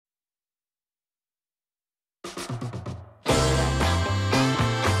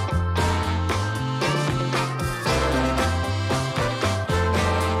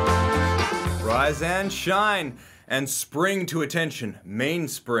Rise and shine, and spring to attention,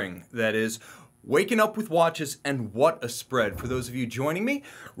 mainspring, that is. Waking up with watches, and what a spread. For those of you joining me,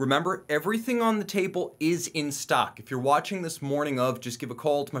 remember, everything on the table is in stock. If you're watching this morning of, just give a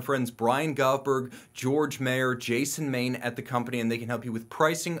call to my friends Brian Govberg, George Mayer, Jason Main at the company, and they can help you with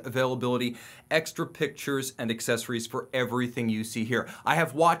pricing, availability, extra pictures, and accessories for everything you see here. I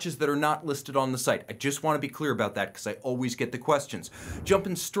have watches that are not listed on the site. I just want to be clear about that because I always get the questions.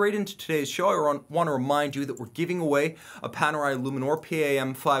 Jumping straight into today's show, I want to remind you that we're giving away a Panerai Luminor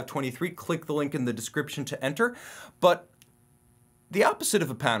PAM 523. Click the link in the description to enter. But the opposite of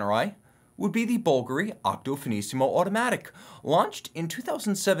a Panerai would be the Bulgari Octo Finissimo Automatic. Launched in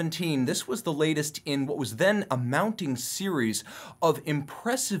 2017, this was the latest in what was then a mounting series of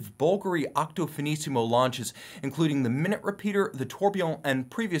impressive Bulgari Octo Finissimo launches, including the Minute Repeater, the Tourbillon,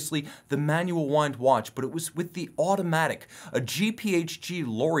 and previously the manual wind watch. But it was with the Automatic, a GPHG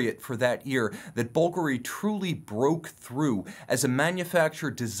laureate for that year, that Bulgari truly broke through as a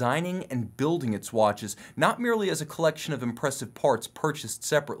manufacturer designing and building its watches, not merely as a collection of impressive parts purchased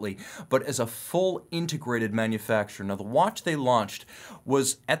separately, but as a full integrated manufacturer. Now, the watch they launched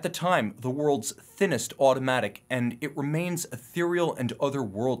was, at the time, the world's thinnest automatic, and it remains ethereal and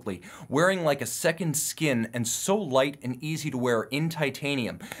otherworldly, wearing like a second skin and so light and easy to wear in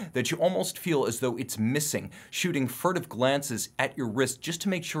titanium that you almost feel as though it's missing, shooting furtive glances at your wrist just to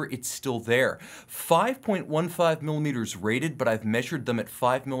make sure it's still there. 5.15 millimeters rated, but I've measured them at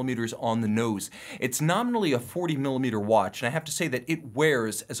 5 millimeters on the nose. It's nominally a 40 millimeter watch, and I have to say that it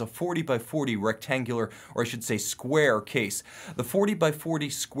wears as a 40 by 40 rectangular, or I should say square case. The 40 by 40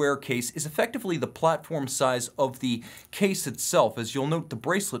 square case is effectively the platform size of the case itself. As you'll note, the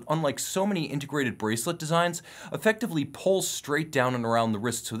bracelet, unlike so many integrated bracelet designs, effectively pulls straight down and around the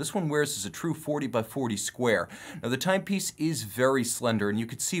wrist, so this one wears as a true 40 by 40 square. Now, the timepiece is very slender, and you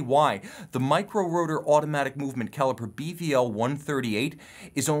can see why. The micro rotor automatic movement caliper BVL 138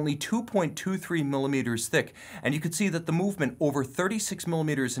 is only 2.23 millimeters thick, and you can see that the movement over 36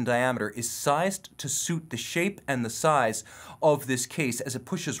 millimeters in diameter is sized to suit the shape and the size of this case as it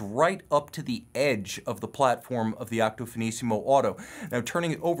pushes right up to the edge of the platform of the Octo Finissimo Auto. Now,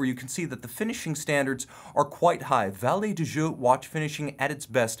 turning it over, you can see that the finishing standards are quite high. Valet de Jeu watch finishing at its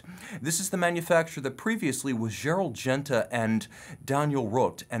best. This is the manufacturer that previously was Gerald Genta and Daniel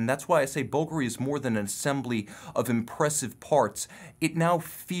Roth, and that's why I say Bulgari is more than an assembly of impressive parts. It now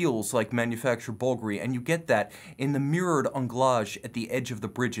feels like manufacturer Bulgari, and you get that in the mirrored anglage at the edge of the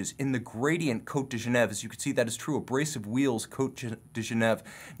bridges, in the gradient Côte de Genève. As you can see, that is true, abrasive wheels Côte de Genève,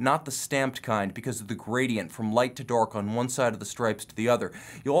 not the stamped kind because of the gradient from light to dark on one side of the stripes to the other.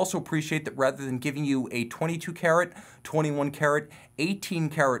 You'll also appreciate that rather than giving you a 22 karat, 21 karat, 18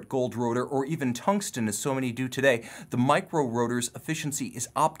 karat gold rotor, or even tungsten as so many do today, the micro rotor's efficiency is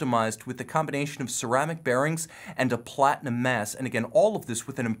optimized with the combination of ceramic bearings and a platinum mass, and again, all of this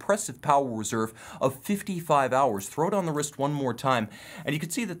with an impressive power reserve of 55 hours. Throw it on the wrist one more time, and you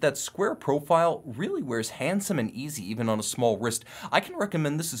can see that that square profile really wears handsome and easy even on a small wrist. I can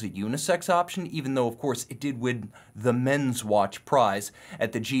recommend this as a unisex option, even though, of course, it did win the men's watch prize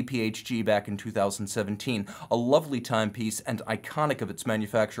at the GPHG back in 2017. A lovely timepiece and iconic of its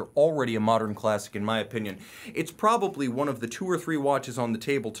manufacturer, already a modern classic in my opinion. It's probably one of the 2 or 3 watches on the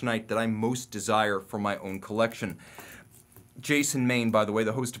table tonight that I most desire for my own collection. Jason Main, by the way,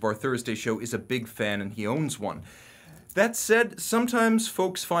 the host of our Thursday show, is a big fan and he owns one. That said, sometimes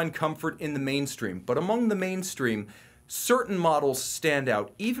folks find comfort in the mainstream, but among the mainstream, certain models stand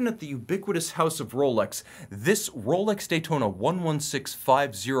out, even at the ubiquitous house of Rolex. This Rolex Daytona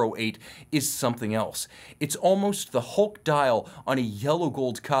 116508 is something else. It's almost the Hulk dial on a yellow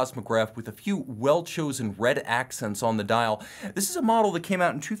gold Cosmograph with a few well-chosen red accents on the dial. This is a model that came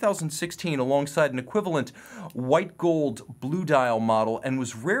out in 2016 alongside an equivalent white gold blue dial model and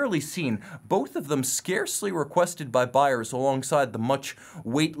was rarely seen, both of them scarcely requested by buyers alongside the much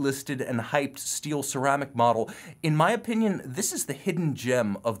waitlisted and hyped steel ceramic model. In my opinion, this is the hidden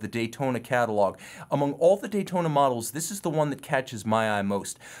gem of the Daytona catalog. Among all the Daytona models, this is the one that catches my eye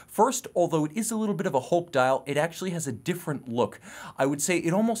most. First, although it is a little bit of a Hulk dial, it actually has a different look. I would say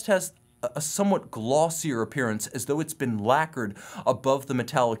it almost has a somewhat glossier appearance, as though it's been lacquered above the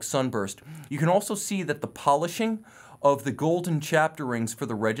metallic sunburst. You can also see that the polishing of the golden chapter rings for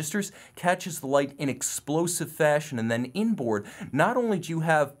the registers catches the light in explosive fashion, and then inboard, not only do you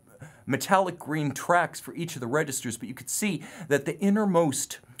have metallic green tracks for each of the registers, but you could see that the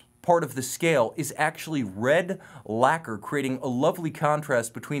innermost part of the scale is actually red lacquer, creating a lovely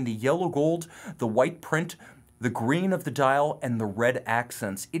contrast between the yellow gold, the white print, the green of the dial, and the red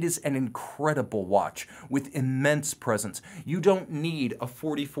accents. It is an incredible watch with immense presence. You don't need a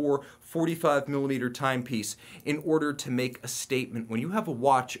 44, 45 millimeter timepiece in order to make a statement. When you have a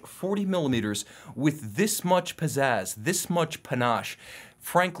watch 40 millimeters with this much pizzazz, this much panache,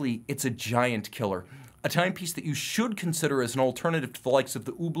 frankly, it's a giant killer. A timepiece that you should consider as an alternative to the likes of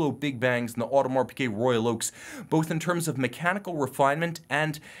the Hublot Big Bangs and the Audemars Piguet Royal Oaks, both in terms of mechanical refinement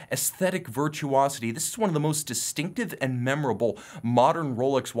and aesthetic virtuosity. This is one of the most distinctive and memorable modern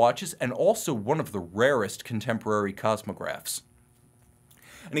Rolex watches, and also one of the rarest contemporary Cosmographs.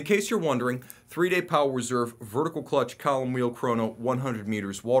 And in case you're wondering, 3-day power reserve, vertical clutch, column wheel chrono, 100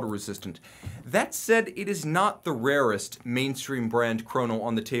 meters, water resistant. That said, it is not the rarest mainstream brand chrono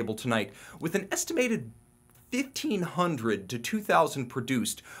on the table tonight, with an estimated 1,500 to 2,000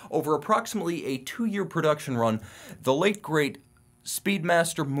 produced over approximately a 2-year production run. The late great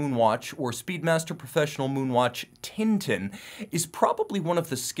Speedmaster Moonwatch, or Speedmaster Professional Moonwatch Tintin, is probably one of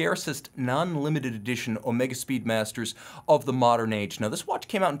the scarcest non-limited edition Omega Speedmasters of the modern age. Now, this watch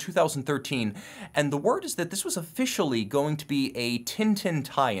came out in 2013, and the word is that this was officially going to be a Tintin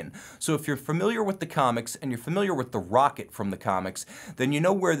tie-in. So if you're familiar with the comics, and you're familiar with the rocket from the comics, then you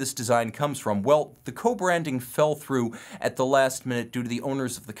know where this design comes from. Well, the co-branding fell through at the last minute due to the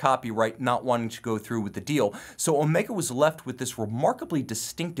owners of the copyright not wanting to go through with the deal. So Omega was left with this remarkably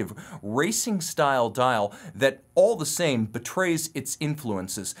distinctive racing-style dial that, all the same, betrays its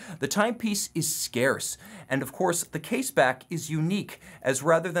influences. The timepiece is scarce, and of course, the caseback is unique, as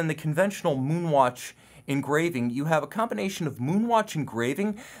rather than the conventional Moonwatch engraving, you have a combination of Moonwatch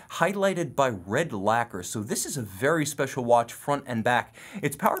engraving highlighted by red lacquer. So this is a very special watch front and back.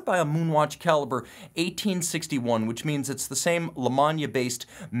 It's powered by a Moonwatch caliber 1861, which means it's the same Lemania-based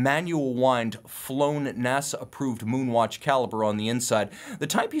manual wind flown NASA-approved Moonwatch caliber on the inside. The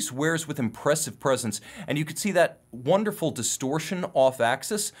timepiece wears with impressive presence, and you can see that wonderful distortion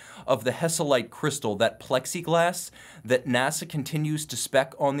off-axis of the Hesselite crystal, that plexiglass that NASA continues to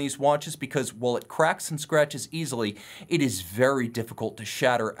spec on these watches, because while it cracks and scratches easily, it is very difficult to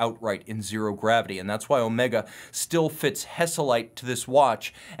shatter outright in zero gravity, and that's why Omega still fits Hesselite to this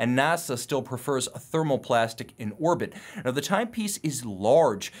watch, and NASA still prefers a thermoplastic in orbit. Now, the timepiece is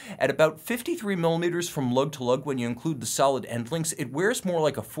large. At about 53 millimeters from lug to lug when you include the solid end links, it wears more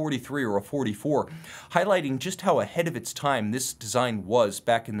like a 43 or a 44, highlighting just how ahead of its time this design was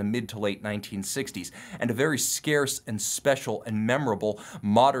back in the mid to late 1960s, and a very scarce and special and memorable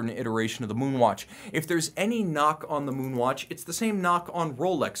modern iteration of the Moonwatch. If there's any knock on the Moonwatch, it's the same knock on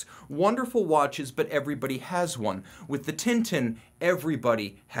Rolex. Wonderful watches, but everybody has one. With the Tintin,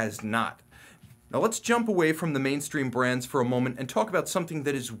 everybody has not. Now let's jump away from the mainstream brands for a moment and talk about something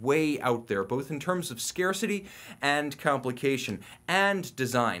that is way out there, both in terms of scarcity and complication, and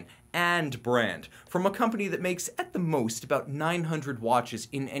design, and brand, from a company that makes at the most about 900 watches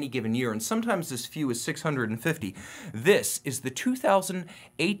in any given year, and sometimes as few as 650. This is the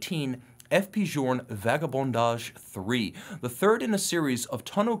 2018 FP Journe Vagabondage 3, the third in a series of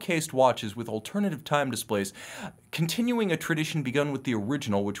tonneau-cased watches with alternative time displays, continuing a tradition begun with the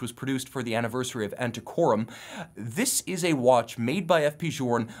original, which was produced for the anniversary of Antiquorum. This is a watch made by FP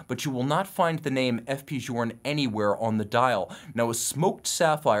Journe, but you will not find the name FP Journe anywhere on the dial. Now, a smoked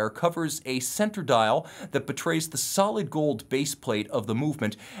sapphire covers a center dial that betrays the solid gold base plate of the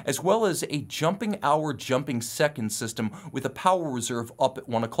movement, as well as a jumping hour, jumping second system with a power reserve up at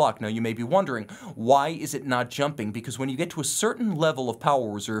 1 o'clock. Now, you may be wondering, why is it not jumping? Because when you get to a certain level of power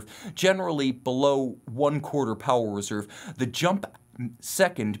reserve, generally below 1/4 power reserve, the jump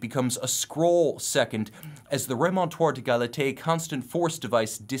second becomes a scroll second as the remontoir d'égalité constant force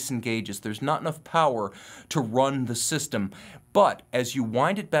device disengages. There's not enough power to run the system. But as you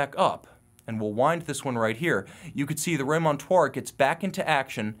wind it back up, and we'll wind this one right here, you could see the remontoir gets back into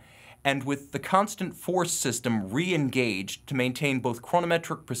action, and with the constant force system re-engaged to maintain both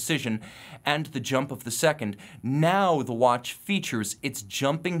chronometric precision and the jump of the second, now the watch features its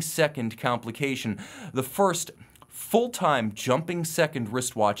jumping second complication, the first full-time jumping second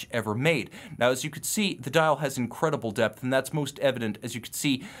wristwatch ever made. Now, as you could see, the dial has incredible depth, and that's most evident as you could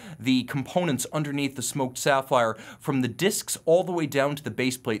see the components underneath the smoked sapphire. From the discs all the way down to the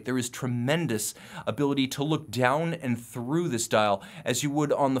base plate, there is tremendous ability to look down and through this dial as you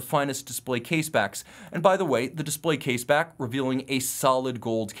would on the finest display casebacks. And by the way, the display caseback revealing a solid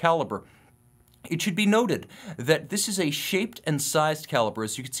gold caliber. It should be noted that this is a shaped and sized caliber.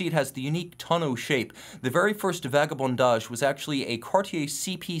 As you can see, it has the unique tonneau shape. The very first Vagabondage was actually a Cartier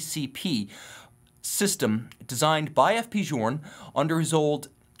CPCP system designed by FP Journe under his old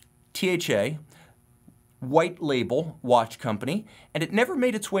THA, white label watch company, and it never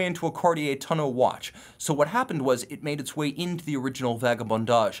made its way into a Cartier tonneau watch. So what happened was it made its way into the original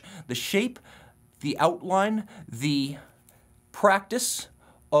Vagabondage. The shape, the outline, the practice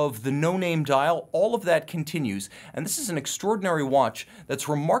of the no-name dial, all of that continues, and this is an extraordinary watch that's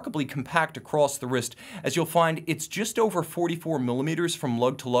remarkably compact across the wrist. As you'll find, it's just over 44 millimeters from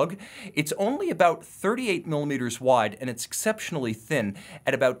lug to lug. It's only about 38 millimeters wide, and it's exceptionally thin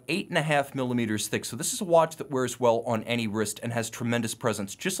at about 8.5 millimeters thick. So this is a watch that wears well on any wrist and has tremendous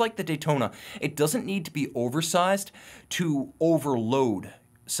presence. Just like the Daytona, it doesn't need to be oversized to overload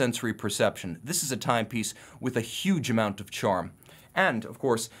sensory perception. This is a timepiece with a huge amount of charm. And, of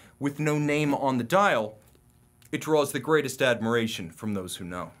course, with no name on the dial, it draws the greatest admiration from those who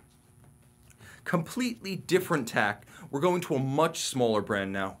know. Completely different tack. We're going to a much smaller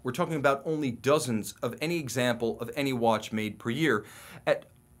brand now. We're talking about only dozens of any example of any watch made per year at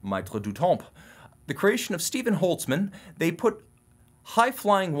Maître du Temps. The creation of Stephen Holtzman, they put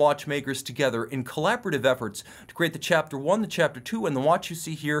high-flying watchmakers together in collaborative efforts to create the Chapter 1, the Chapter 2, and the watch you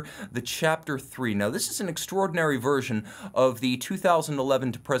see here, the Chapter 3. Now, this is an extraordinary version of the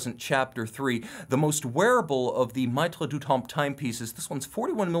 2011 to present Chapter 3, the most wearable of the Maître du Temps timepieces. This one's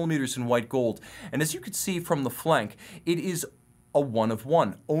 41 millimeters in white gold, and as you can see from the flank, it is a one of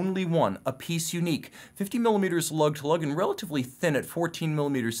one, only one, a piece unique. 50 millimeters lug to lug and relatively thin at 14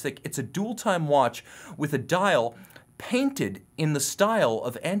 millimeters thick. It's a dual-time watch with a dial painted in the style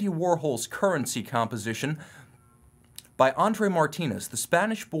of Andy Warhol's Currency composition by André Martinez, the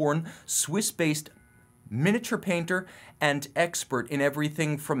Spanish-born, Swiss-based miniature painter and expert in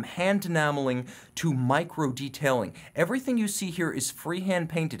everything from hand enameling to micro detailing. Everything you see here is freehand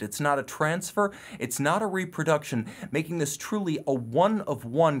painted. It's not a transfer, it's not a reproduction, making this truly a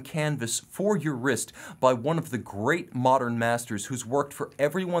one-of-one canvas for your wrist by one of the great modern masters who's worked for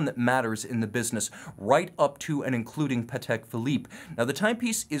everyone that matters in the business, right up to and including Patek Philippe. Now, the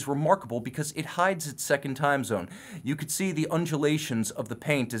timepiece is remarkable because it hides its second time zone. You could see the undulations of the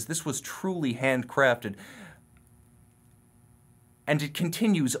paint as this was truly handcrafted. And it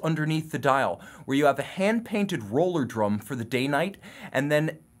continues underneath the dial, where you have a hand-painted roller drum for the day-night, and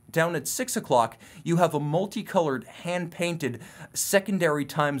then down at 6 o'clock, you have a multicolored, hand-painted secondary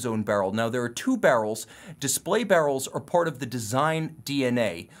time zone barrel. Now, there are two barrels. Display barrels are part of the design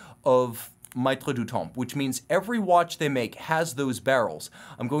DNA of Maître du Temps, which means every watch they make has those barrels.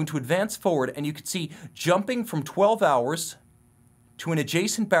 I'm going to advance forward, and you can see jumping from 12 hours to an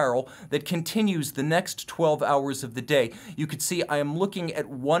adjacent barrel that continues the next 12 hours of the day. You could see I am looking at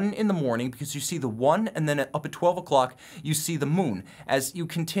 1 in the morning because you see the 1, and then up at 12 o'clock you see the moon. As you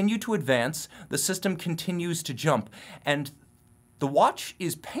continue to advance, the system continues to jump, and the watch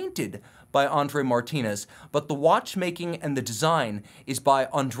is painted by André Martinez, but the watchmaking and the design is by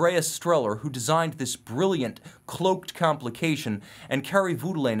Andreas Streller, who designed this brilliant cloaked complication, and Kari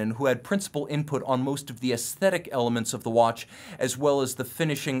Voutilainen, who had principal input on most of the aesthetic elements of the watch, as well as the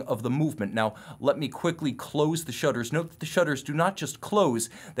finishing of the movement. Now, let me quickly close the shutters. Note that the shutters do not just close,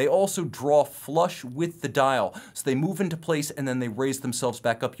 they also draw flush with the dial. So they move into place and then they raise themselves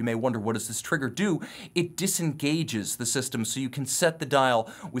back up. You may wonder, what does this trigger do? It disengages the system so you can set the dial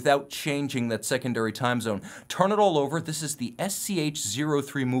without changing that secondary time zone. Turn it all over. This is the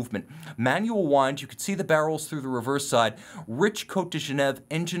SCH-03 movement. Manual wind. You can see the barrels through the reverse side. Rich Côte de Genève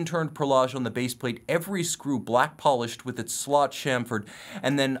engine-turned perlage on the base plate. Every screw black polished with its slot chamfered.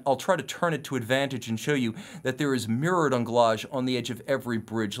 And then I'll try to turn it to advantage and show you that there is mirrored anglage on the edge of every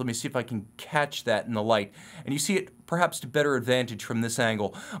bridge. Let me see if I can catch that in the light. And you see it perhaps to better advantage from this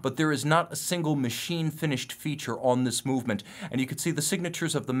angle, but there is not a single machine-finished feature on this movement. And you can see the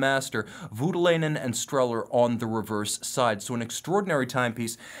signatures of the master, Voutilainen and Streller, on the reverse side. So an extraordinary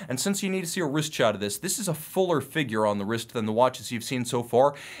timepiece. And since you need to see a wrist shot of this is a fuller figure on the wrist than the watches you've seen so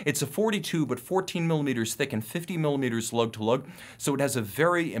far. It's a 42, but 14 millimeters thick and 50 millimeters lug to lug. So it has a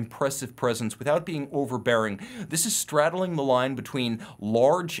very impressive presence without being overbearing. This is straddling the line between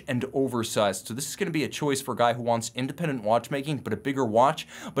large and oversized. So this is going to be a choice for a guy who wants independent watchmaking, but a bigger watch,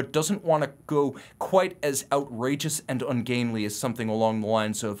 but doesn't want to go quite as outrageous and ungainly as something along the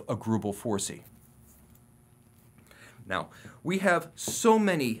lines of a Grubel 4C. Now, we have so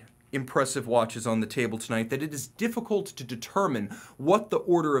many impressive watches on the table tonight that it is difficult to determine what the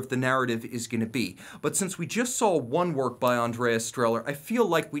order of the narrative is going to be. But since we just saw one work by Andreas Streller, I feel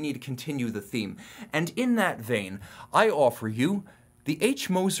like we need to continue the theme. And in that vein, I offer you the H.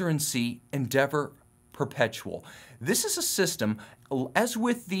 Moser & C. Endeavor Perpetual. This is a system, as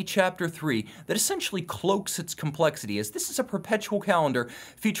with the Chapter 3, that essentially cloaks its complexity, as this is a perpetual calendar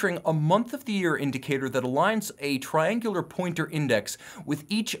featuring a month of the year indicator that aligns a triangular pointer index with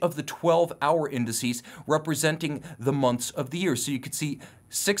each of the 12-hour indices representing the months of the year. So you could see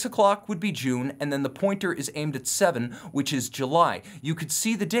 6 o'clock would be June, and then the pointer is aimed at 7, which is July. You could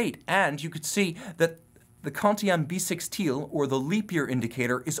see the date, and you could see that the quantien bissextile, or the leap year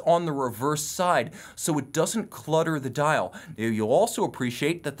indicator, is on the reverse side, so it doesn't clutter the dial. Now, you'll also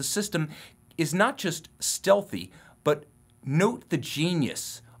appreciate that the system is not just stealthy, but note the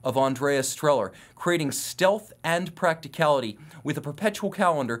genius of Andreas Streller, creating stealth and practicality with a perpetual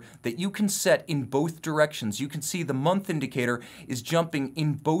calendar that you can set in both directions. You can see the month indicator is jumping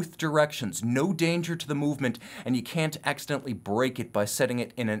in both directions. No danger to the movement, and you can't accidentally break it by setting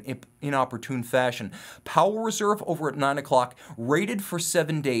it in an inopportune fashion. Power reserve over at 9 o'clock, rated for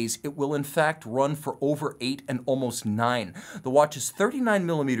 7 days. It will in fact run for over 8 and almost 9. The watch is 39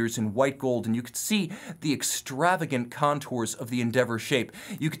 millimeters in white gold, and you can see the extravagant contours of the Endeavor shape.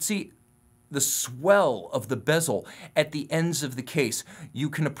 You can see the swell of the bezel at the ends of the case. You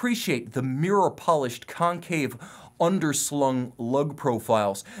can appreciate the mirror-polished concave underslung lug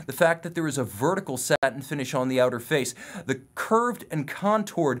profiles, the fact that there is a vertical satin finish on the outer face, the curved and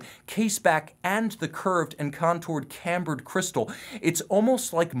contoured caseback, and the curved and contoured cambered crystal. It's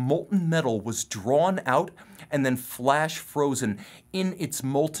almost like molten metal was drawn out and then flash frozen in its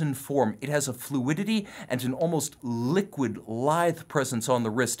molten form. It has a fluidity and an almost liquid, lithe presence on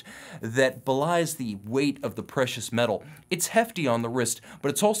the wrist that belies the weight of the precious metal. It's hefty on the wrist, but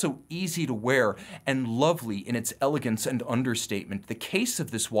it's also easy to wear and lovely in its elegance and understatement. The case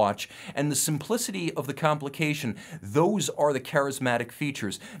of this watch and the simplicity of the complication, those are the charismatic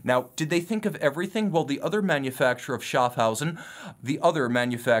features. Now, did they think of everything? Well, the other manufacturer of Schaffhausen, the other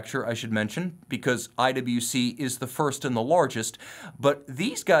manufacturer I should mention, because IWC is the first and the largest, but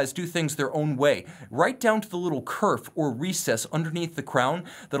these guys do things their own way, right down to the little kerf or recess underneath the crown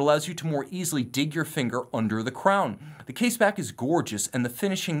that allows you to more easily dig your finger under the crown. The caseback is gorgeous, and the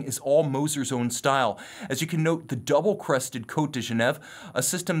finishing is all Moser's own style. As you can note, the double-crested Côte de Genève, a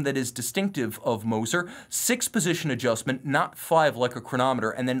system that is distinctive of Moser, 6-position adjustment, not 5 like a chronometer,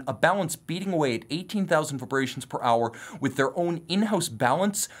 and then a balance beating away at 18,000 vibrations per hour with their own in-house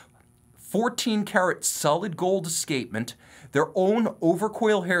balance, 14-karat solid gold escapement, their own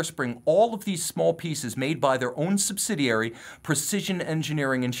overcoil hairspring, all of these small pieces made by their own subsidiary, Precision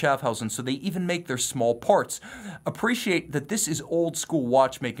Engineering in Schaffhausen, so they even make their small parts. Appreciate that this is old-school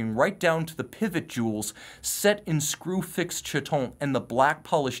watchmaking, right down to the pivot jewels set in screw-fixed chaton and the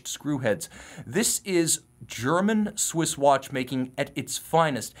black-polished screw heads. This is German-Swiss watchmaking at its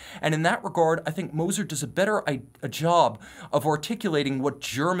finest, and in that regard, I think Moser does a better job of articulating what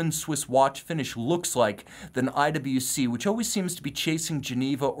German-Swiss watch finish looks like than IWC, which always seems to be chasing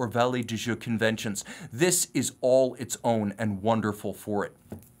Geneva or Vallée de Joux conventions. This is all its own and wonderful for it.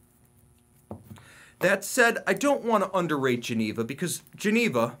 That said, I don't want to underrate Geneva, because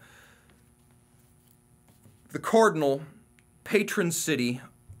Geneva, the cardinal patron city,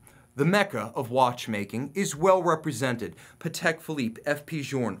 the mecca of watchmaking, is well represented. Patek Philippe, F.P.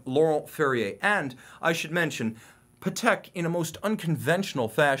 Journe, Laurent Ferrier, and, I should mention, Patek in a most unconventional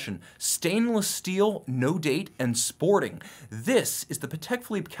fashion. Stainless steel, no date, and sporting. This is the Patek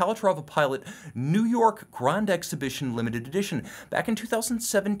Philippe Calatrava Pilot New York Grand Exhibition Limited Edition. Back in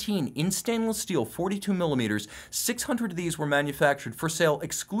 2017, in stainless steel, 42 millimeters, 600 of these were manufactured for sale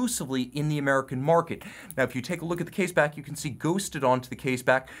exclusively in the American market. Now, if you take a look at the caseback, you can see ghosted onto the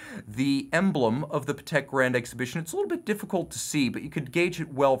caseback the emblem of the Patek Grand Exhibition. It's a little bit difficult to see, but you could gauge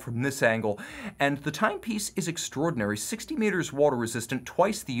it well from this angle. And the timepiece is extraordinary. 60 meters water resistant,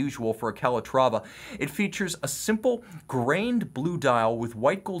 twice the usual for a Calatrava. It features a simple grained blue dial with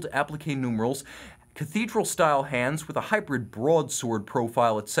white gold applique numerals, cathedral-style hands with a hybrid broadsword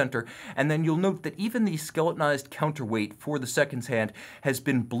profile at center, and then you'll note that even the skeletonized counterweight for the seconds hand has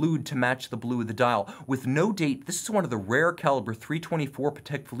been blued to match the blue of the dial. With no date, this is one of the rare caliber 324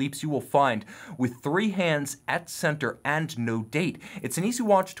 Patek Philippe's you will find, with 3 hands at center and no date. It's an easy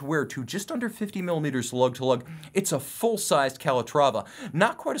watch to wear to just under 50 millimeters lug to lug. It's a full-sized Calatrava.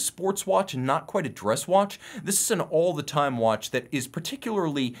 Not quite a sports watch and not quite a dress watch. This is an all-the-time watch that is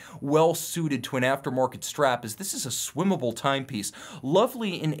particularly well suited to an aftermarket strap is this is a swimmable timepiece.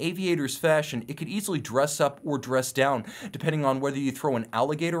 Lovely in aviator's fashion, it could easily dress up or dress down, depending on whether you throw an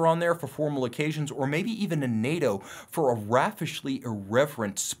alligator on there for formal occasions or maybe even a NATO for a raffishly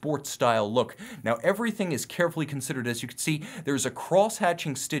irreverent sports-style look. Now, everything is carefully considered. As you can see, there's a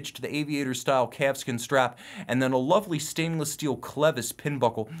cross-hatching stitch to the aviator-style calfskin strap, and then a lovely stainless steel clevis pin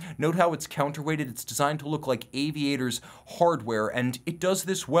buckle. Note how it's counterweighted. It's designed to look like aviators hardware, and it does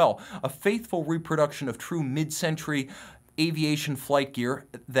this well. A faithful reproduction of true mid-century aviation flight gear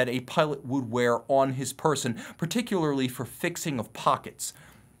that a pilot would wear on his person, particularly for fixing of pockets.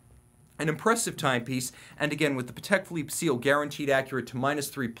 An impressive timepiece, and again with the Patek Philippe seal guaranteed accurate to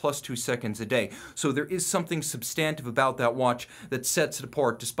 -3 +2 seconds a day. So there is something substantive about that watch that sets it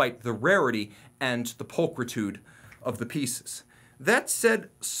apart despite the rarity and the pulchritude of the pieces. That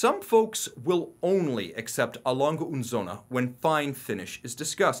said, some folks will only accept A Lange Sohne when fine finish is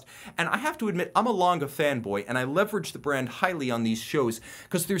discussed. And I have to admit, I'm a Lange fanboy, and I leverage the brand highly on these shows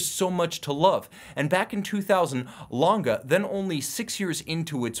because there's so much to love. And back in 2000, Lange, then only 6 years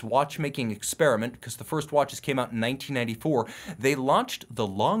into its watchmaking experiment, because the first watches came out in 1994, they launched the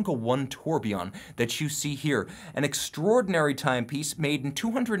Lange 1 Tourbillon that you see here. An extraordinary timepiece made in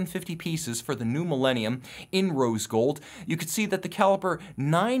 250 pieces for the new millennium in rose gold. You could see that the caliber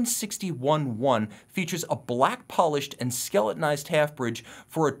 961-1 features a black polished and skeletonized half bridge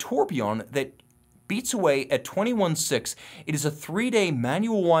for a tourbillon that beats away at 21.6. It is a 3-day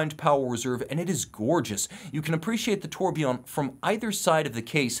manual wind power reserve, and it is gorgeous. You can appreciate the tourbillon from either side of the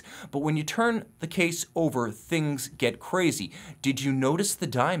case, but when you turn the case over, things get crazy. Did you notice the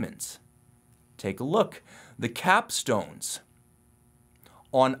diamonds? Take a look. The capstones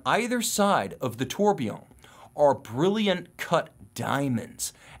on either side of the tourbillon are brilliant cut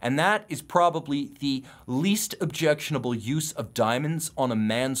diamonds, and that is probably the least objectionable use of diamonds on a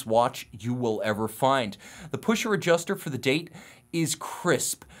man's watch you will ever find. The pusher adjuster for the date is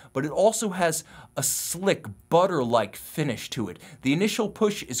crisp, but it also has a slick, butter-like finish to it. The initial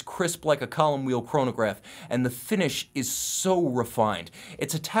push is crisp like a column wheel chronograph, and the finish is so refined.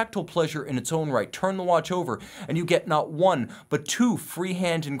 It's a tactile pleasure in its own right. Turn the watch over, and you get not one, but two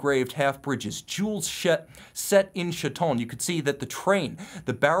freehand engraved half bridges, jewels set in chaton. You could see that the train,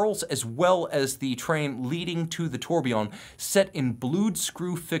 the barrels as well as the train leading to the tourbillon, set in blued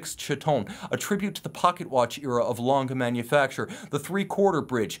screw-fixed chaton, a tribute to the pocket watch era of Lange manufacture. The 3/4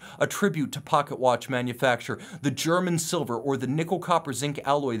 bridge, a tribute to pocket watch manufacture. The German silver or the nickel copper zinc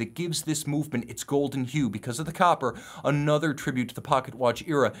alloy that gives this movement its golden hue because of the copper, another tribute to the pocket watch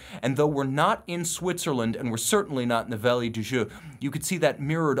era. And though we're not in Switzerland, and we're certainly not in the Vallée du Jeu, you could see that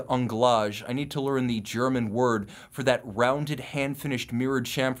mirrored anglage. I need to learn the German word for that rounded hand-finished mirrored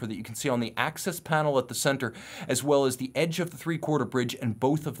chamfer that you can see on the access panel at the center, as well as the edge of the 3/4 bridge and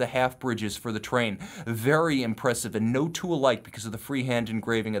both of the half bridges for the train. Very impressive, and no two alike because of the freehand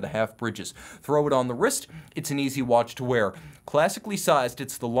engraving of the half bridges. Throw it on the wrist, it's an easy watch to wear. Classically sized,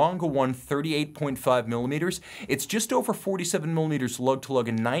 it's the Lange 1 38.5 millimeters. It's just over 47 millimeters lug to lug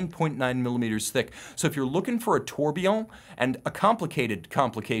and 9.9 millimeters thick. So if you're looking for a tourbillon, and a complicated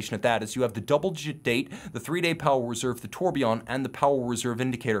complication at that is you have the double-digit date, the 3-day power reserve, the tourbillon, and the power reserve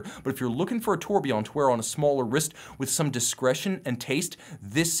indicator. But if you're looking for a tourbillon to wear on a smaller wrist with some discretion and taste,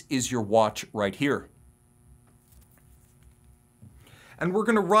 this is your watch right here. And we're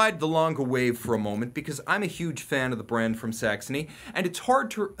going to ride the Lange wave for a moment because I'm a huge fan of the brand from Saxony, and it's hard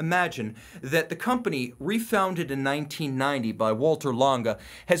to imagine that the company, refounded in 1990 by Walter Lange,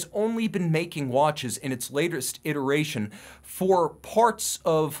 has only been making watches in its latest iteration for parts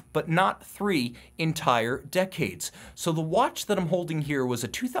of, but not 3, entire decades. So the watch that I'm holding here was a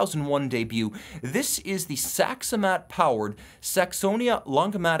 2001 debut. This is the Saxomat-powered Saxonia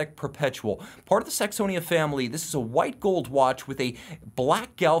Langematic Perpetual. Part of the Saxonia family, this is a white gold watch with a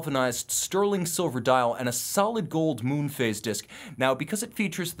black galvanized sterling silver dial and a solid gold moon phase disc. Now, because it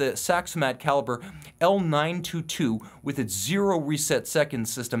features the Saxomat caliber L922 with its 0 reset second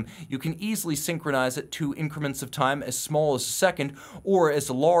system, you can easily synchronize it to increments of time as small as a second or as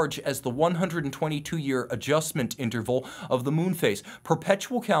large as the 122-year adjustment interval of the moon phase.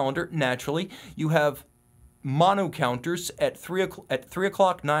 Perpetual calendar, naturally, you have mono counters at 3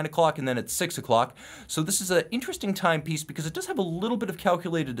 o'clock, 9 o'clock, and then at 6 o'clock. So this is an interesting timepiece because it does have a little bit of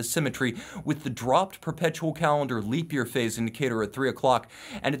calculated asymmetry with the dropped perpetual calendar leap year phase indicator at 3 o'clock.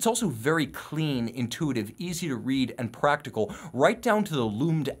 And it's also very clean, intuitive, easy to read, and practical, right down to the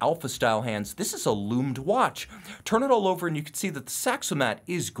loomed alpha style hands. This is a loomed watch. Turn it all over and you can see that the Saxomat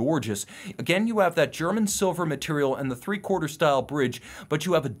is gorgeous. Again, you have that German silver material and the 3/4 style bridge, but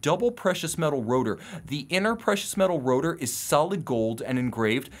you have a double precious metal rotor. The inner center precious metal rotor is solid gold and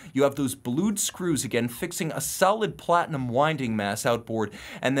engraved. You have those blued screws again fixing a solid platinum winding mass outboard,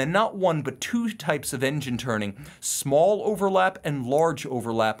 and then not one but two types of engine turning, small overlap and large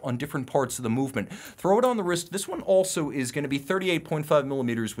overlap on different parts of the movement. Throw it on the wrist. This one also is going to be 38.5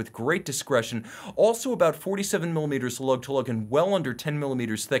 millimeters with great discretion, also about 47 millimeters lug to lug and well under 10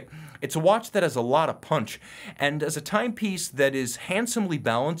 millimeters thick. It's a watch that has a lot of punch, and as a timepiece that is handsomely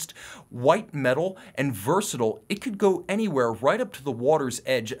balanced, white metal, and versatile, it could go anywhere right up to the water's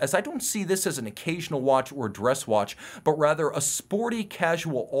edge, as I don't see this as an occasional watch or dress watch, but rather a sporty,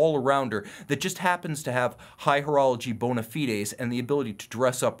 casual all-arounder that just happens to have high horology bona fides and the ability to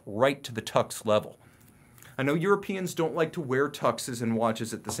dress up right to the tux level. I know Europeans don't like to wear tuxes and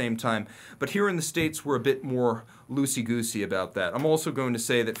watches at the same time, but here in the States we're a bit more loosey-goosey about that. I'm also going to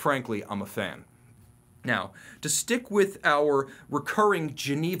say that, frankly, I'm a fan. Now, to stick with our recurring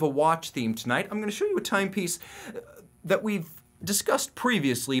Geneva watch theme tonight, I'm going to show you a timepiece that we've discussed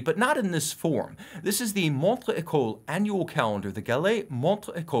previously, but not in this form. This is the Montre École annual calendar, the Gallet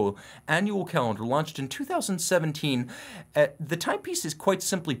Montre École annual calendar, launched in 2017. The timepiece is quite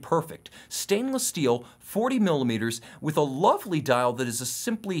simply perfect. Stainless steel, 40 millimeters, with a lovely dial that is a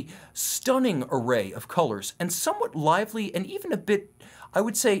simply stunning array of colors, and somewhat lively and even a bit, I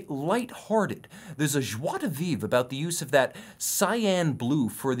would say, light-hearted. There's a joie de vivre about the use of that cyan blue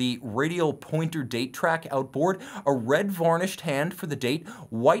for the radial pointer date track outboard, a red varnished hand for the date,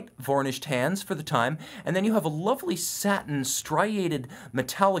 white varnished hands for the time, and then you have a lovely satin striated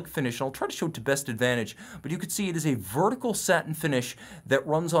metallic finish, and I'll try to show it to best advantage, but you can see it is a vertical satin finish that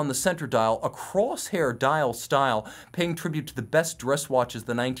runs on the center dial, a crosshair dial style, paying tribute to the best dress watches of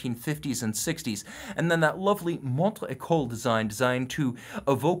the 1950s and 60s, and then that lovely Montre École design designed to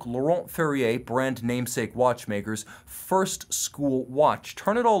evoke Laurent Ferrier, brand namesake watchmaker's first school watch.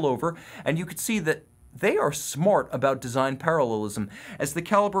 Turn it all over, and you can see that they are smart about design parallelism, as the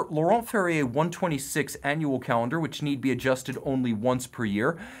caliber Laurent Ferrier 126 annual calendar, which need be adjusted only once per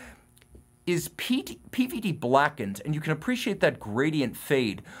year, is PVD blackened, and you can appreciate that gradient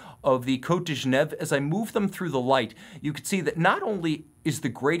fade of the Côte de Genève. As I move them through the light, you can see that not only is the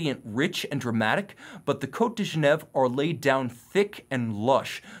gradient rich and dramatic, but the Côte de Genève are laid down thick and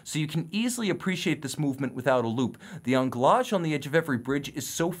lush, so you can easily appreciate this movement without a loop. The anglage on the edge of every bridge is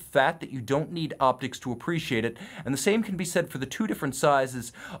so fat that you don't need optics to appreciate it, and the same can be said for the two different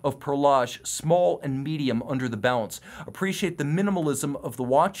sizes of perlage, small and medium under the balance. Appreciate the minimalism of the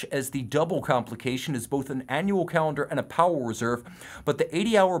watch, as the double complication is both an annual calendar and a power reserve, but the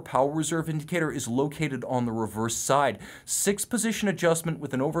 80-hour power reserve indicator is located on the reverse side. 6-position adjustment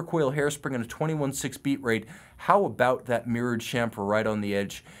with an overcoil hairspring and a 21.6 beat rate. How about that mirrored chamfer right on the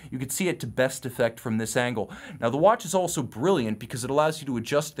edge? You can see it to best effect from this angle. Now, the watch is also brilliant because it allows you to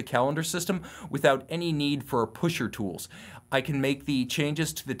adjust the calendar system without any need for pusher tools. I can make the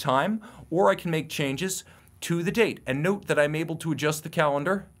changes to the time, or I can make changes to the date. And note that I'm able to adjust the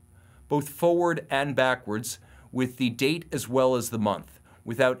calendar both forward and backwards with the date as well as the month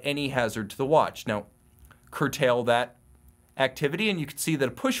without any hazard to the watch. Now, curtail that activity, and you can see that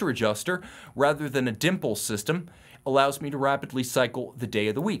a pusher adjuster, rather than a dimple system, allows me to rapidly cycle the day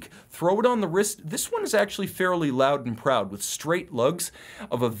of the week. Throw it on the wrist. This one is actually fairly loud and proud, with straight lugs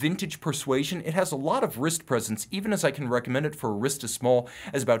of a vintage persuasion. It has a lot of wrist presence, even as I can recommend it for a wrist as small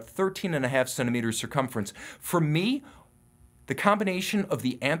as about 13.5 centimeters circumference. For me, the combination of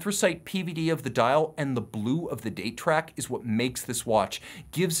the anthracite PVD of the dial and the blue of the date track is what makes this watch,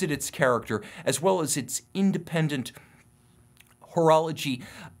 gives it its character, as well as its independent horology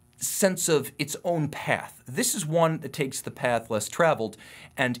sense of its own path. This is one that takes the path less traveled,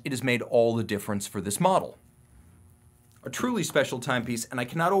 and it has made all the difference for this model. A truly special timepiece, and I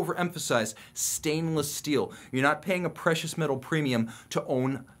cannot overemphasize stainless steel. You're not paying a precious metal premium to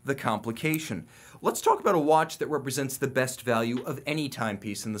own the complication. Let's talk about a watch that represents the best value of any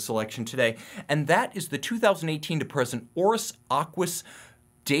timepiece in the selection today, and that is the 2018 to present Oris Aquis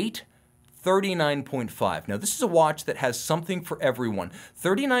date 39.5. Now, this is a watch that has something for everyone.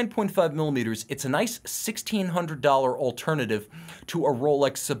 39.5 millimeters, it's a nice $1,600 alternative to a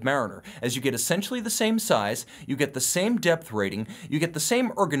Rolex Submariner, as you get essentially the same size, you get the same depth rating, you get the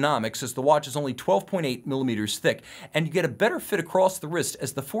same ergonomics, as the watch is only 12.8 millimeters thick, and you get a better fit across the wrist,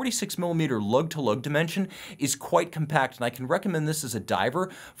 as the 46 millimeter lug-to-lug dimension is quite compact, and I can recommend this as a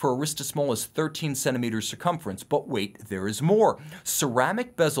diver for a wrist as small as 13 centimeters circumference. But wait, there is more.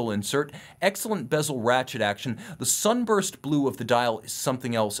 Ceramic bezel insert, Excellent bezel ratchet action. The sunburst blue of the dial is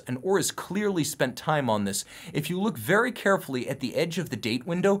something else, and Oris clearly spent time on this. If you look very carefully at the edge of the date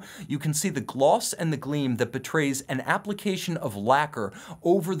window, you can see the gloss and the gleam that betrays an application of lacquer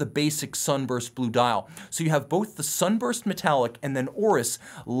over the basic sunburst blue dial. So you have both the sunburst metallic and then Oris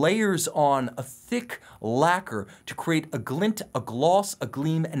layers on a thick lacquer to create a glint, a gloss, a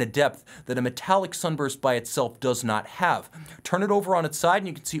gleam, and a depth that a metallic sunburst by itself does not have. Turn it over on its side and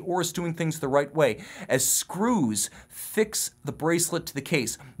you can see Oris doing things the right way, as screws fix the bracelet to the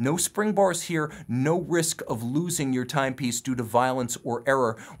case. No spring bars here, no risk of losing your timepiece due to violence or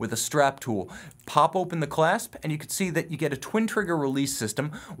error with a strap tool. Pop open the clasp and you can see that you get a twin trigger release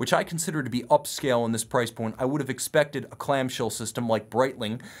system, which I consider to be upscale in this price point. I would have expected a clamshell system like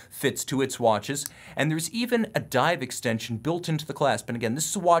Breitling fits to its watches. And there's even a dive extension built into the clasp. And again, this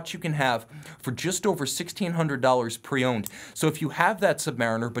is a watch you can have for just over $1,600 pre-owned. So if you have that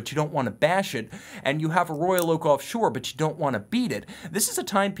Submariner but you don't want to bash it, and you have a Royal Oak offshore but you don't want to beat it, this is a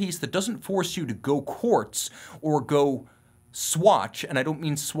timepiece that doesn't force you to go quartz or go swatch, and I don't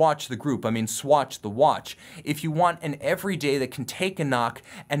mean swatch the group, I mean swatch the watch. If you want an everyday that can take a knock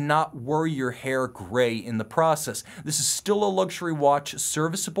and not worry your hair gray in the process. This is still a luxury watch,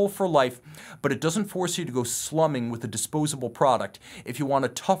 serviceable for life, but it doesn't force you to go slumming with a disposable product if you want a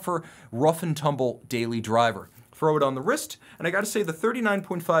tougher, rough and tumble daily driver. Throw it on the wrist, and I gotta say the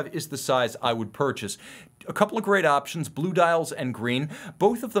 39.5 is the size I would purchase. A couple of great options, blue dials and green.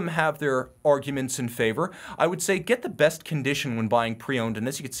 Both of them have their arguments in favor. I would say get the best condition when buying pre-owned, and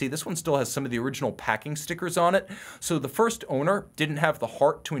as you can see, this one still has some of the original packing stickers on it. So the first owner didn't have the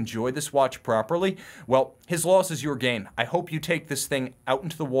heart to enjoy this watch properly. Well, his loss is your gain. I hope you take this thing out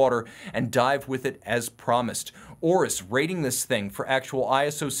into the water and dive with it as promised. Oris, rating this thing for actual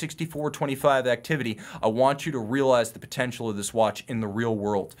ISO 6425 activity, I want you to realize the potential of this watch in the real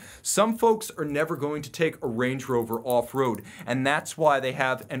world. Some folks are never going to take a Range Rover off-road, and that's why they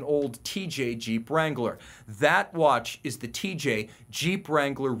have an old TJ Jeep Wrangler. That watch is the TJ Jeep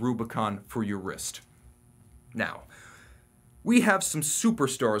Wrangler Rubicon for your wrist. Now, we have some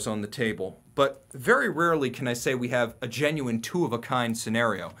superstars on the table, but very rarely can I say we have a genuine two-of-a-kind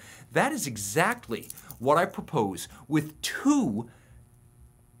scenario. That is exactly what I propose with two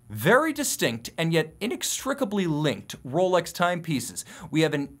very distinct and yet inextricably linked Rolex timepieces. We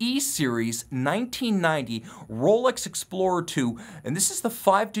have an E-Series 1990 Rolex Explorer 2, and this is the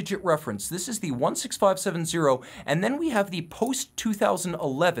 5-digit reference. This is the 16570, and then we have the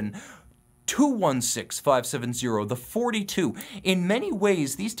post-2011 216570, the 42. In many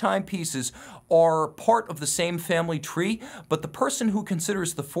ways, these timepieces are part of the same family tree, but the person who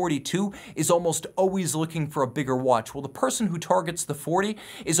considers the 42 is almost always looking for a bigger watch, while the person who targets the 40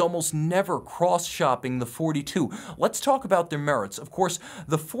 is almost never cross-shopping the 42. Let's talk about their merits. Of course,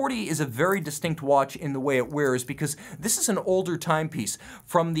 the 40 is a very distinct watch in the way it wears because this is an older timepiece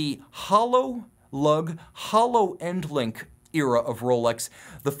from the hollow lug, hollow end link era of Rolex.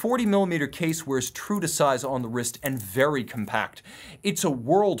 The 40mm case wears true to size on the wrist and very compact. It's a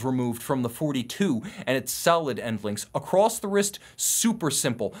world removed from the 42 and its solid end links. Across the wrist, super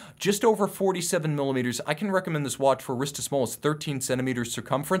simple. Just over 47mm. I can recommend this watch for a wrist as small as 13 centimeters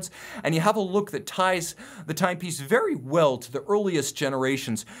circumference, and you have a look that ties the timepiece very well to the earliest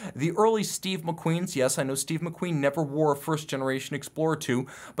generations. The early Steve McQueen's, yes, I know Steve McQueen never wore a first generation Explorer 2,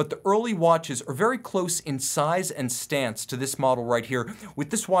 but the early watches are very close in size and stance to this model right here, with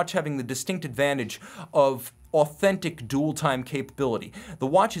this watch having the distinct advantage of authentic dual time capability. The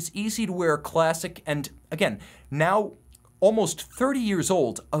watch is easy to wear, classic, and again, now almost 30 years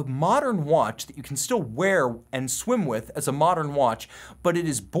old, a modern watch that you can still wear and swim with as a modern watch, but it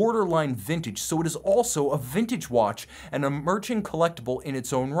is borderline vintage, so it is also a vintage watch, an emerging collectible in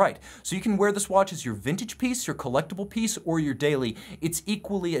its own right. So you can wear this watch as your vintage piece, your collectible piece, or your daily. It's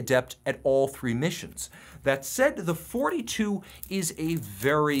equally adept at all three missions. That said, the 42 is a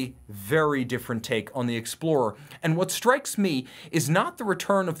very, very different take on the Explorer, and what strikes me is not the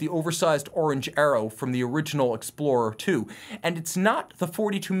return of the oversized orange arrow from the original Explorer 2, and it's not the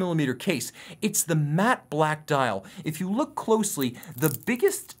 42mm case, it's the matte black dial. If you look closely, the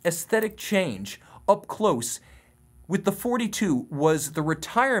biggest aesthetic change up close with the 42 was the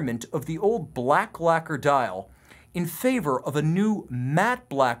retirement of the old black lacquer dial in favor of a new matte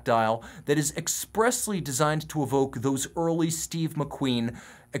black dial that is expressly designed to evoke those early Steve McQueen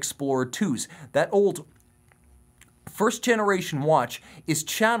Explorer 2s. That old first generation watch is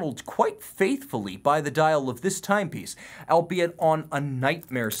channeled quite faithfully by the dial of this timepiece, albeit on a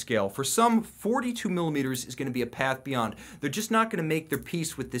nightmare scale. For some, 42 millimeters is going to be a path beyond. They're just not going to make their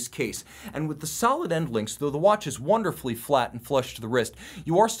peace with this case. And with the solid end links, though the watch is wonderfully flat and flush to the wrist,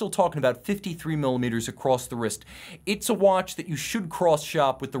 you are still talking about 53 millimeters across the wrist. It's a watch that you should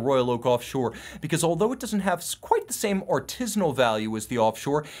cross-shop with the Royal Oak Offshore, because although it doesn't have quite the same artisanal value as the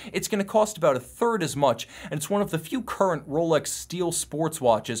Offshore, it's going to cost about a third as much, and it's one of the few current Rolex steel sports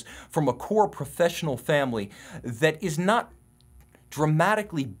watches from a core professional family that is not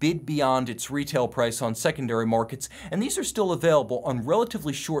dramatically bid beyond its retail price on secondary markets, and these are still available on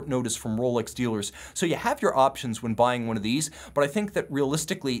relatively short notice from Rolex dealers. So you have your options when buying one of these, but I think that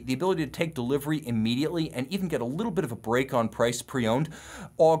realistically, the ability to take delivery immediately and even get a little bit of a break on price pre-owned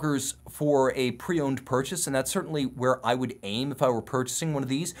augurs for a pre-owned purchase, and that's certainly where I would aim if I were purchasing one of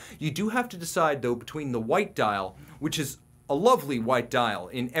these. You do have to decide, though, between the white dial, which is a lovely white dial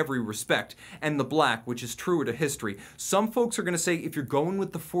in every respect, and the black, which is truer to history. Some folks are going to say if you're going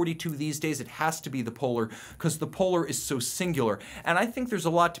with the 42 these days, it has to be the Polar, because the Polar is so singular. And I think there's a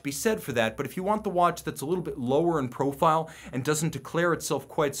lot to be said for that, but if you want the watch that's a little bit lower in profile and doesn't declare itself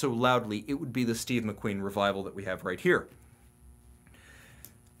quite so loudly, it would be the Steve McQueen revival that we have right here.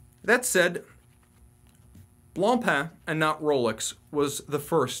 That said, Blancpain, and not Rolex, was the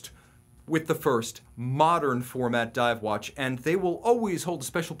first with the first modern format dive watch, and they will always hold a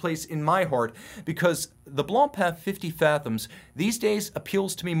special place in my heart because the Blancpain 50 Fathoms these days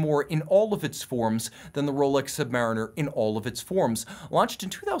appeals to me more in all of its forms than the Rolex Submariner in all of its forms. Launched in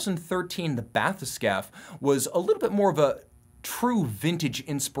 2013, the Bathyscaphe was a little bit more of a true vintage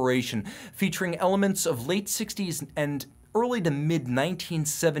inspiration, featuring elements of late 60s and early to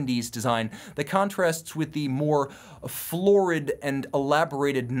mid-1970s design that contrasts with the more florid and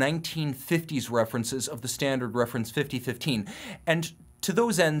elaborated 1950s references of the standard reference 5015. And to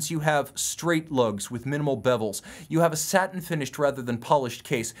those ends, you have straight lugs with minimal bevels. You have a satin-finished rather than polished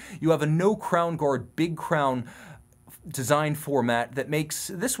case. You have a no crown guard, big crown design format that makes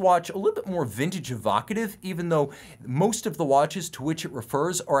this watch a little bit more vintage evocative, even though most of the watches to which it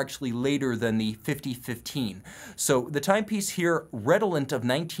refers are actually later than the 5015. So the timepiece here, redolent of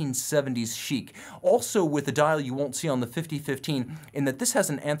 1970s chic, also with a dial you won't see on the 5015 in that this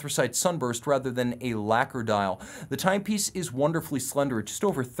has an anthracite sunburst rather than a lacquer dial. The timepiece is wonderfully slender, it's just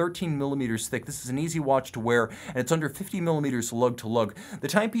over 13 millimeters thick. This is an easy watch to wear, and it's under 50 millimeters lug to lug. The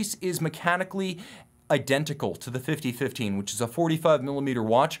timepiece is mechanically identical to the 5015, which is a 45 millimeter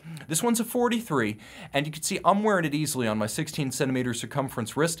watch. This one's a 43, and you can see I'm wearing it easily on my 16 centimeter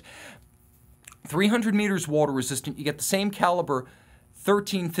circumference wrist. 300 meters water resistant. You get the same caliber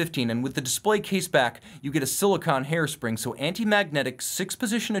 1315, and with the display case back, you get a silicone hairspring, so anti-magnetic,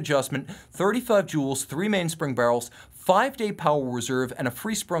 6-position adjustment, 35 jewels, 3 mainspring barrels, 5-day power reserve, and a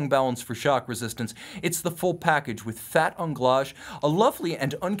free-sprung balance for shock resistance. It's the full package with fat anglage, a lovely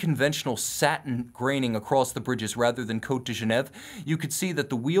and unconventional satin graining across the bridges rather than Côte de Genève. You could see that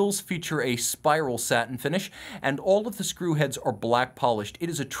the wheels feature a spiral satin finish, and all of the screw heads are black polished. It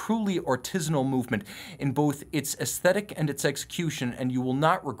is a truly artisanal movement in both its aesthetic and its execution, and you will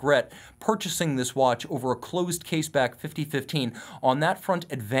not regret purchasing this watch over a closed caseback 5015. On that front,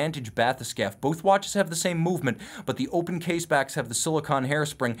 Advantage Bathyscaphe. Both watches have the same movement, but the open casebacks have the silicone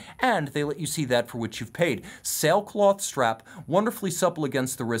hairspring, and they let you see that for which you've paid. Sailcloth strap, wonderfully supple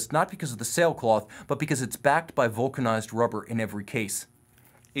against the wrist, not because of the sailcloth, but because it's backed by vulcanized rubber in every case.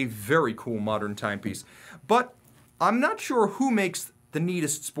 A very cool modern timepiece. But I'm not sure who makes the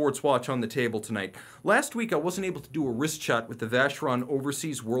neatest sports watch on the table tonight. Last week I wasn't able to do a wrist shot with the Vacheron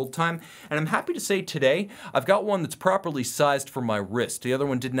Overseas World Time, and I'm happy to say today I've got one that's properly sized for my wrist. The other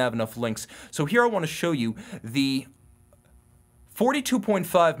one didn't have enough links. So here I want to show you the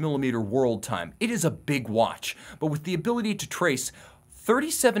 42.5 millimeter World Time. It is a big watch, but with the ability to trace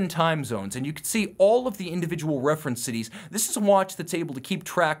 37 time zones, and you can see all of the individual reference cities. This is a watch that's able to keep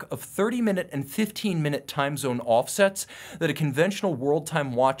track of 30-minute and 15-minute time zone offsets that a conventional world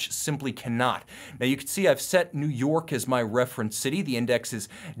time watch simply cannot. Now you can see I've set New York as my reference city. The index is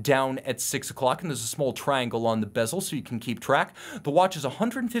down at 6 o'clock, and there's a small triangle on the bezel so you can keep track. The watch is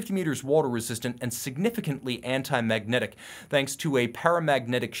 150 meters water resistant and significantly anti-magnetic, thanks to a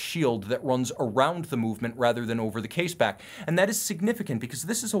paramagnetic shield that runs around the movement rather than over the caseback. And that is significant because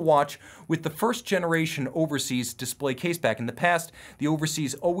this is a watch with the first generation Overseas display caseback. In the past, the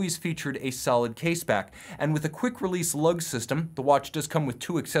Overseas always featured a solid caseback, and with a quick release lug system, the watch does come with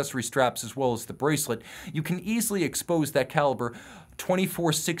 2 accessory straps as well as the bracelet, you can easily expose that caliber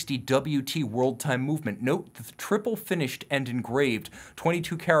 2460 WT World Time movement. Note the triple finished and engraved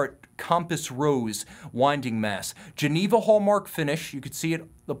 22 karat Compass Rose winding mass. Geneva hallmark finish. You could see it,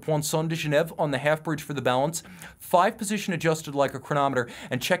 the Poinçon de Genève on the half bridge for the balance. 5-position adjusted like a chronometer.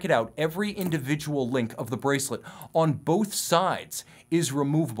 And check it out, every individual link of the bracelet on both sides is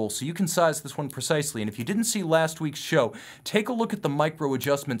removable, so you can size this one precisely. And if you didn't see last week's show, take a look at the micro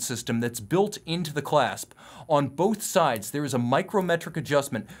adjustment system that's built into the clasp. On both sides, there is a micrometric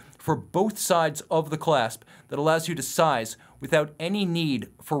adjustment for both sides of the clasp that allows you to size without any need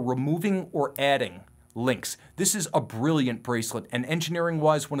for removing or adding links. This is a brilliant bracelet, and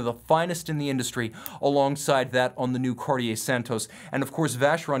engineering-wise, one of the finest in the industry, alongside that on the new Cartier Santos. And of course,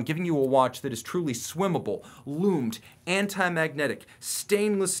 Vacheron giving you a watch that is truly swimmable, loomed, anti-magnetic,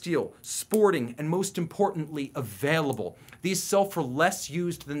 stainless steel, sporting, and most importantly, available. These sell for less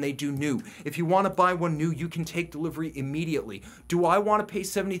used than they do new. If you want to buy one new, you can take delivery immediately. Do I want to pay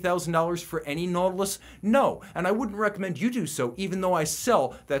 $70,000 for any Nautilus? No, and I wouldn't recommend you do so, even though I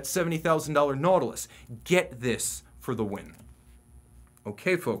sell that $70,000 Nautilus. Get this for the win.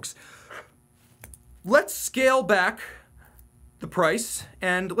 Okay, folks, let's scale back the price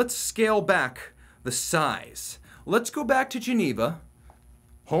and let's scale back the size. Let's go back to Geneva,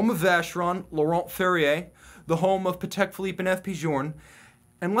 home of Vacheron, Laurent Ferrier, the home of Patek Philippe and F. Journe,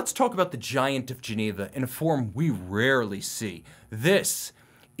 and let's talk about the giant of Geneva in a form we rarely see. This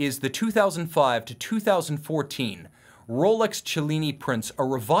is the 2005 to 2014 Rolex Cellini Prince, a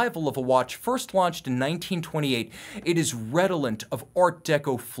revival of a watch first launched in 1928. It is redolent of Art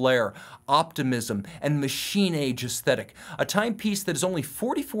Deco flair, optimism, and machine age aesthetic. A timepiece that is only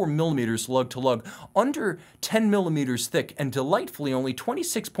 44 millimeters lug to lug, under 10 millimeters thick, and delightfully only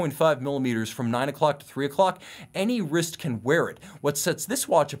 26.5 millimeters from 9 o'clock to 3 o'clock. Any wrist can wear it. What sets this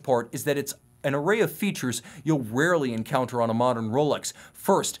watch apart is that it's an array of features you'll rarely encounter on a modern Rolex.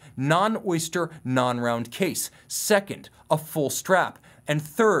 First, non-oyster, non-round case. Second, a full strap. And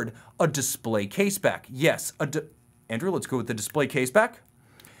third, a display caseback. Yes, Andrew, let's go with the display caseback.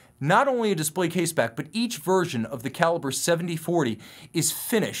 Not only a display caseback, but each version of the caliber 7040 is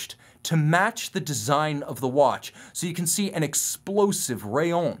finished to match the design of the watch. So you can see an explosive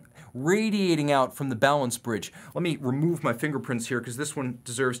rayon radiating out from the balance bridge. Let me remove my fingerprints here because this one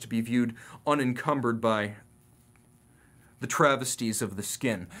deserves to be viewed unencumbered by the travesties of the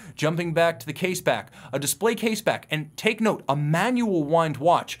skin. Jumping back to the caseback, a display caseback, and take note, a manual wind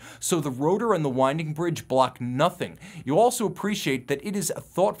watch, so the rotor and the winding bridge block nothing. You also appreciate that it is a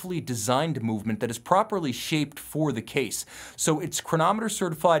thoughtfully designed movement that is properly shaped for the case. So it's chronometer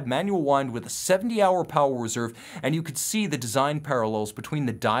certified manual wind with a 70-hour power reserve, and you could see the design parallels between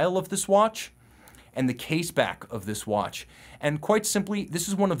the dial of this watch and the caseback of this watch. And quite simply, this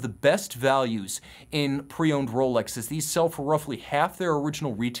is one of the best values in pre-owned Rolexes. These sell for roughly half their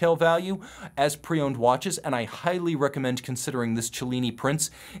original retail value as pre-owned watches, and I highly recommend considering this Cellini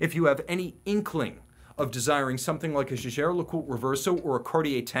Prince if you have any inkling of desiring something like a Jaeger-LeCoultre Reverso or a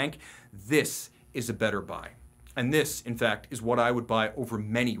Cartier Tank. This is a better buy. And this, in fact, is what I would buy over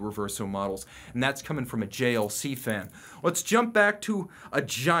many Reverso models. And that's coming from a JLC fan. Let's jump back to a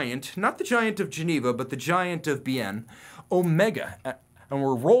giant, not the giant of Geneva, but the giant of Bienne, Omega. And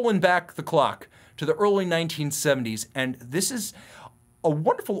we're rolling back the clock to the early 1970s. And this is a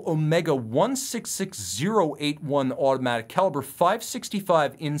wonderful Omega 166081 automatic, caliber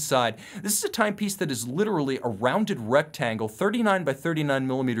 565 inside. This is a timepiece that is literally a rounded rectangle, 39 by 39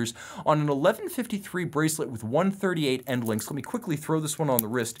 millimeters, on an 1153 bracelet with 138 end links. Let me quickly throw this one on the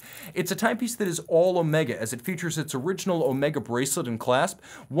wrist. It's a timepiece that is all Omega, as it features its original Omega bracelet and clasp,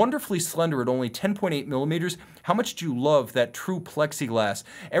 wonderfully slender at only 10.8 millimeters. How much do you love that true plexiglass?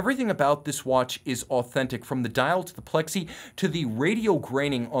 Everything about this watch is authentic, from the dial to the plexi to the radial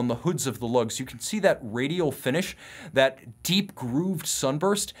graining on the hoods of the lugs. You can see that radial finish, that deep grooved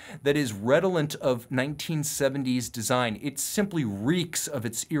sunburst that is redolent of 1970s design. It simply reeks of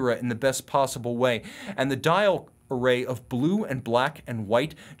its era in the best possible way. And the dial array of blue and black and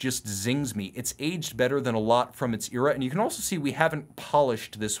white just zings me. It's aged better than a lot from its era, and you can also see we haven't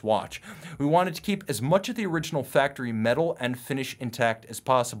polished this watch. We wanted to keep as much of the original factory metal and finish intact as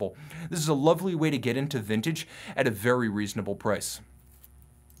possible. This is a lovely way to get into vintage at a very reasonable price.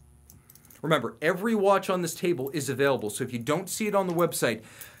 Remember, every watch on this table is available, so if you don't see it on the website,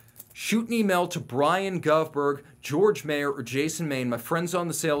 shoot an email to Brian Govberg, George Mayer, or Jason Main, my friends on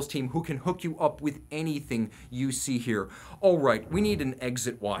the sales team, who can hook you up with anything you see here. All right, we need an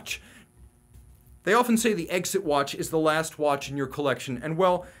exit watch. They often say the exit watch is the last watch in your collection, and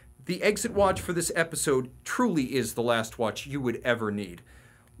well, the exit watch for this episode truly is the last watch you would ever need.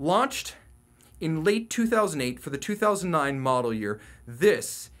 Launched in late 2008 for the 2009 model year,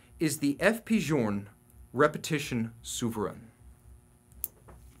 this is the F. Journe Repetition Souverain.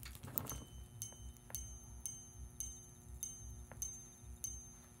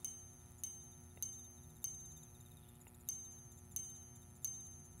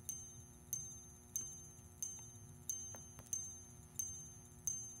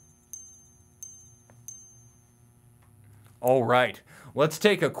 All right, let's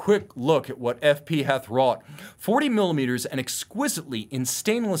take a quick look at what FP hath wrought. 40 millimeters and exquisitely in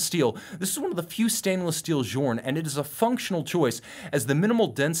stainless steel. This is one of the few stainless steel journe, and it is a functional choice as the minimal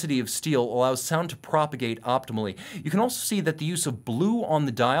density of steel allows sound to propagate optimally. You can also see that the use of blue on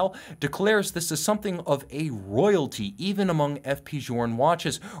the dial declares this as something of a royalty, even among FP journe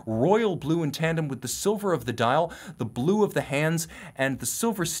watches. Royal blue in tandem with the silver of the dial, the blue of the hands, and the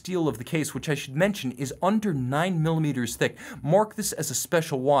silver steel of the case, which I should mention is under 9 millimeters thick. Mark this as a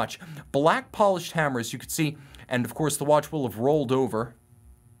special watch. Black polished hammer, as you can see, and of course the watch will have rolled over.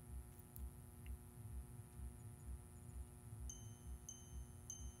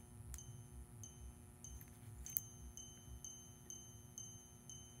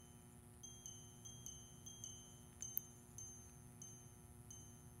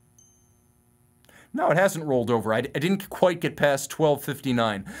 No, it hasn't rolled over. I didn't quite get past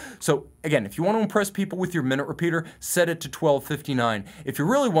 12:59. So again, if you want to impress people with your minute repeater, set it to 12:59. If you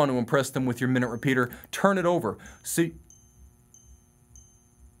really want to impress them with your minute repeater, turn it over. See,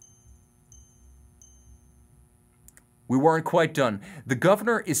 we weren't quite done. The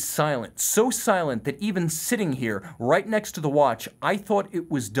governor is silent, so silent that even sitting here right next to the watch, I thought it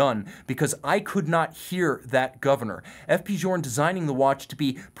was done because I could not hear that governor. FP journe designing the watch to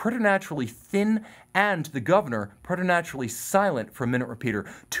be preternaturally thin and the governor preternaturally silent for a minute repeater.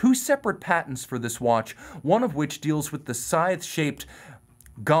 Two separate patents for this watch, one of which deals with the scythe-shaped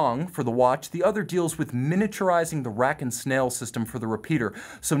gong for the watch, the other deals with miniaturizing the rack and snail system for the repeater.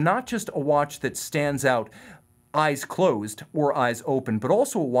 So not just a watch that stands out eyes closed or eyes open, but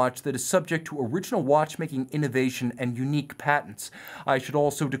also a watch that is subject to original watchmaking innovation and unique patents. I should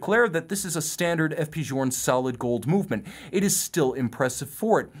also declare that this is a standard FP journe solid gold movement. It is still impressive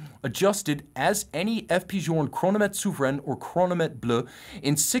for it. Adjusted as any FP journe chronomètre souverain or chronomètre bleu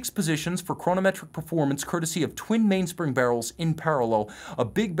in 6 positions for chronometric performance courtesy of twin mainspring barrels in parallel, a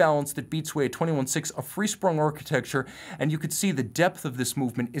big balance that beats away at 21.6, a free-sprung architecture, and you could see the depth of this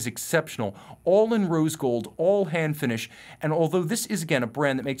movement is exceptional. All in rose gold, all hand finish, and although this is again a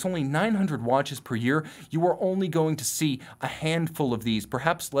brand that makes only 900 watches per year, you are only going to see a handful of these,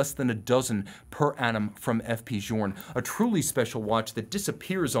 perhaps less than a dozen per annum from FP journe. A truly special watch that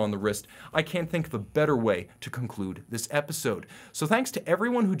disappears on the wrist. I can't think of a better way to conclude this episode. So thanks to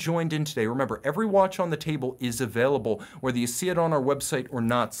everyone who joined in today. Remember, every watch on the table is available, whether you see it on our website or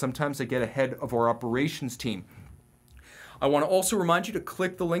not. Sometimes I get ahead of our operations team. I want to also remind you to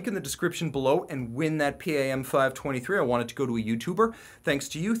click the link in the description below and win that PAM 523. I want it to go to a YouTuber. Thanks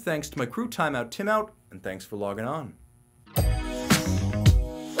to you, thanks to my crew, Time Out, Tim Out, and thanks for logging on.